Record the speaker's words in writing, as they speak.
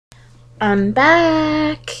I'm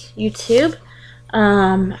back, YouTube.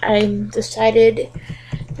 I decided,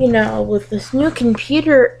 with this new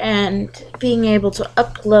computer and being able to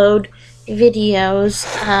upload videos,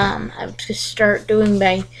 I would just start doing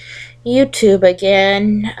my YouTube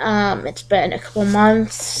again. It's been a couple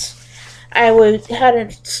months.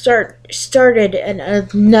 Hadn't started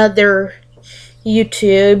another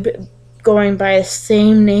YouTube going by the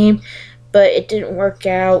same name, but it didn't work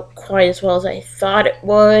out quite as well as I thought it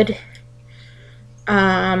would.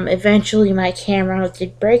 Eventually my camera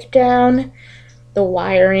did break down. The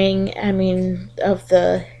wiring,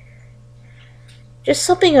 just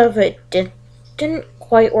something of it didn't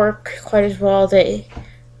quite work quite as well as they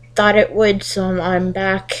thought it would, so I'm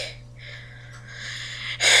back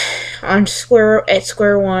at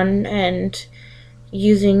square one and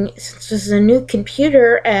since this is a new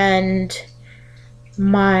computer and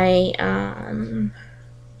my,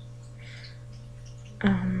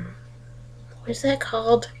 what is that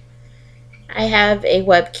called? I have a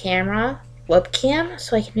webcam,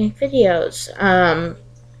 so I can make videos.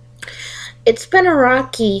 It's been a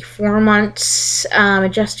rocky 4 months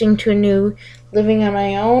adjusting to living on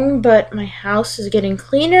my own, but my house is getting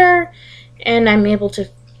cleaner, and I'm able to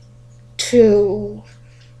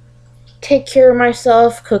take care of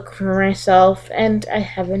myself, cook for myself, and I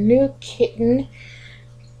have a new kitten.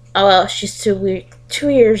 Oh well, she's 2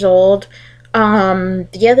 years old.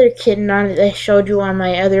 The other kitten that I showed you on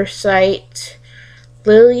my other site,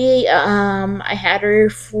 Lily, I had her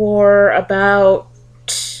for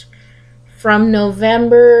from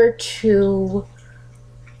November to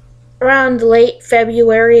around late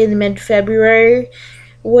February and mid-February,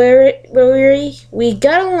 where we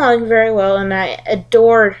got along very well, and I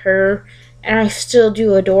adored her, and I still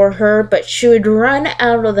do adore her, but she would run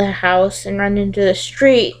out of the house and run into the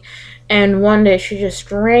street, and one day she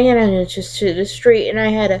just ran into the street, and I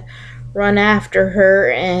had to run after her,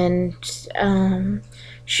 and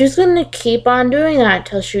she was going to keep on doing that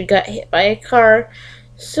until she got hit by a car.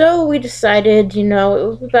 So we decided, it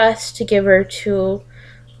would be best to give her to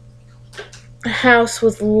a house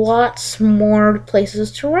with lots more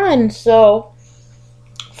places to run. So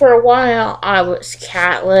for a while I was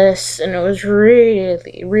catless, and I was really,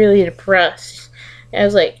 really depressed. I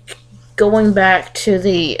was like going back to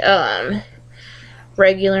the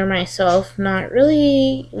regular myself. Not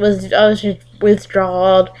really. I was just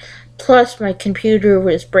withdrawal. Plus my computer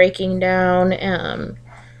was breaking down, and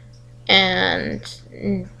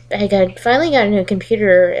I finally got a new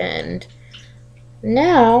computer, and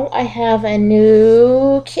now I have a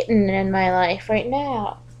new kitten in my life right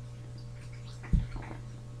now,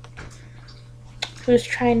 who's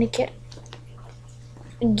trying to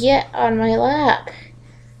get on my lap.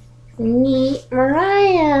 Meet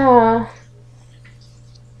Mariah.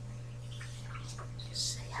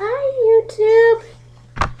 Say hi, YouTube.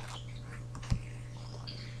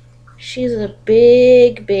 She's a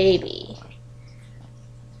big baby.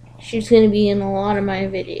 She's going to be in a lot of my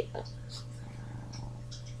videos.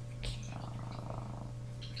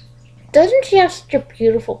 Doesn't she have such a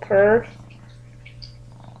beautiful purr?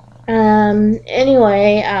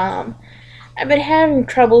 Anyway, I've been having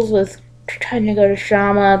troubles with trying to go to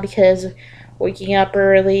Shama because of waking up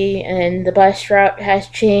early, and the bus route has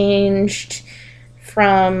changed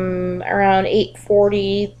from around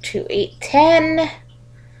 8:40 to 8:10,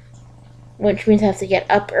 which means I have to get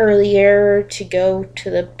up earlier to go to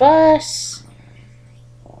the bus,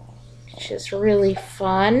 which is really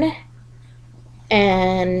fun.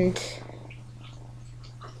 And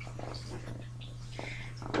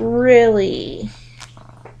really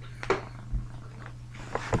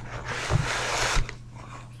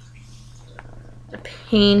a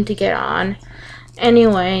pain to get on.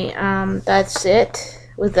 Anyway, that's it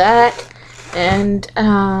with that. And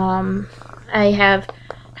I have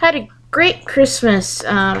had a great Christmas.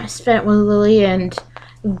 I spent with Lily and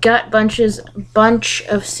got bunch of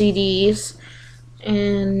CDs,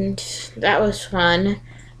 and that was fun.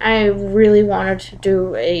 I really wanted to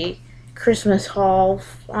do a Christmas haul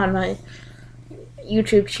on my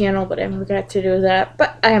YouTube channel, but I never got to do that.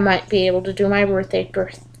 But I might be able to do my birthday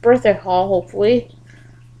haul, hopefully.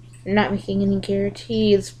 I'm not making any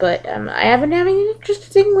guarantees, but I have been having an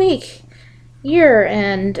interesting year,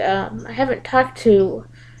 and I haven't talked to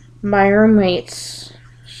my roommates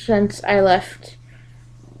since I left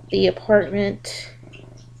the apartment,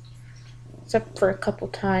 except for a couple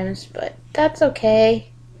times, but that's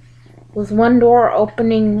okay. With one door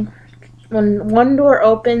opening, when one door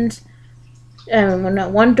opens, and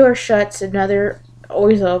when one door shuts, another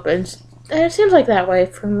always opens. And it seems like that way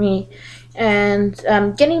for me. And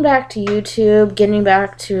getting back to YouTube, getting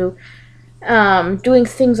back to doing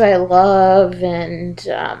things I love, and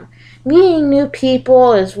meeting new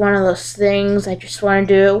people is one of those things I just want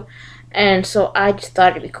to do. And so I just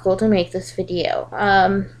thought it'd be cool to make this video.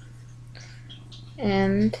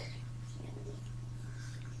 And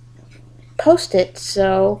post it.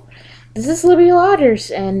 So this is Libby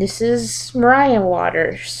Waters, and this is Mariah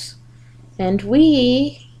Waters, and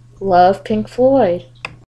we love Pink Floyd.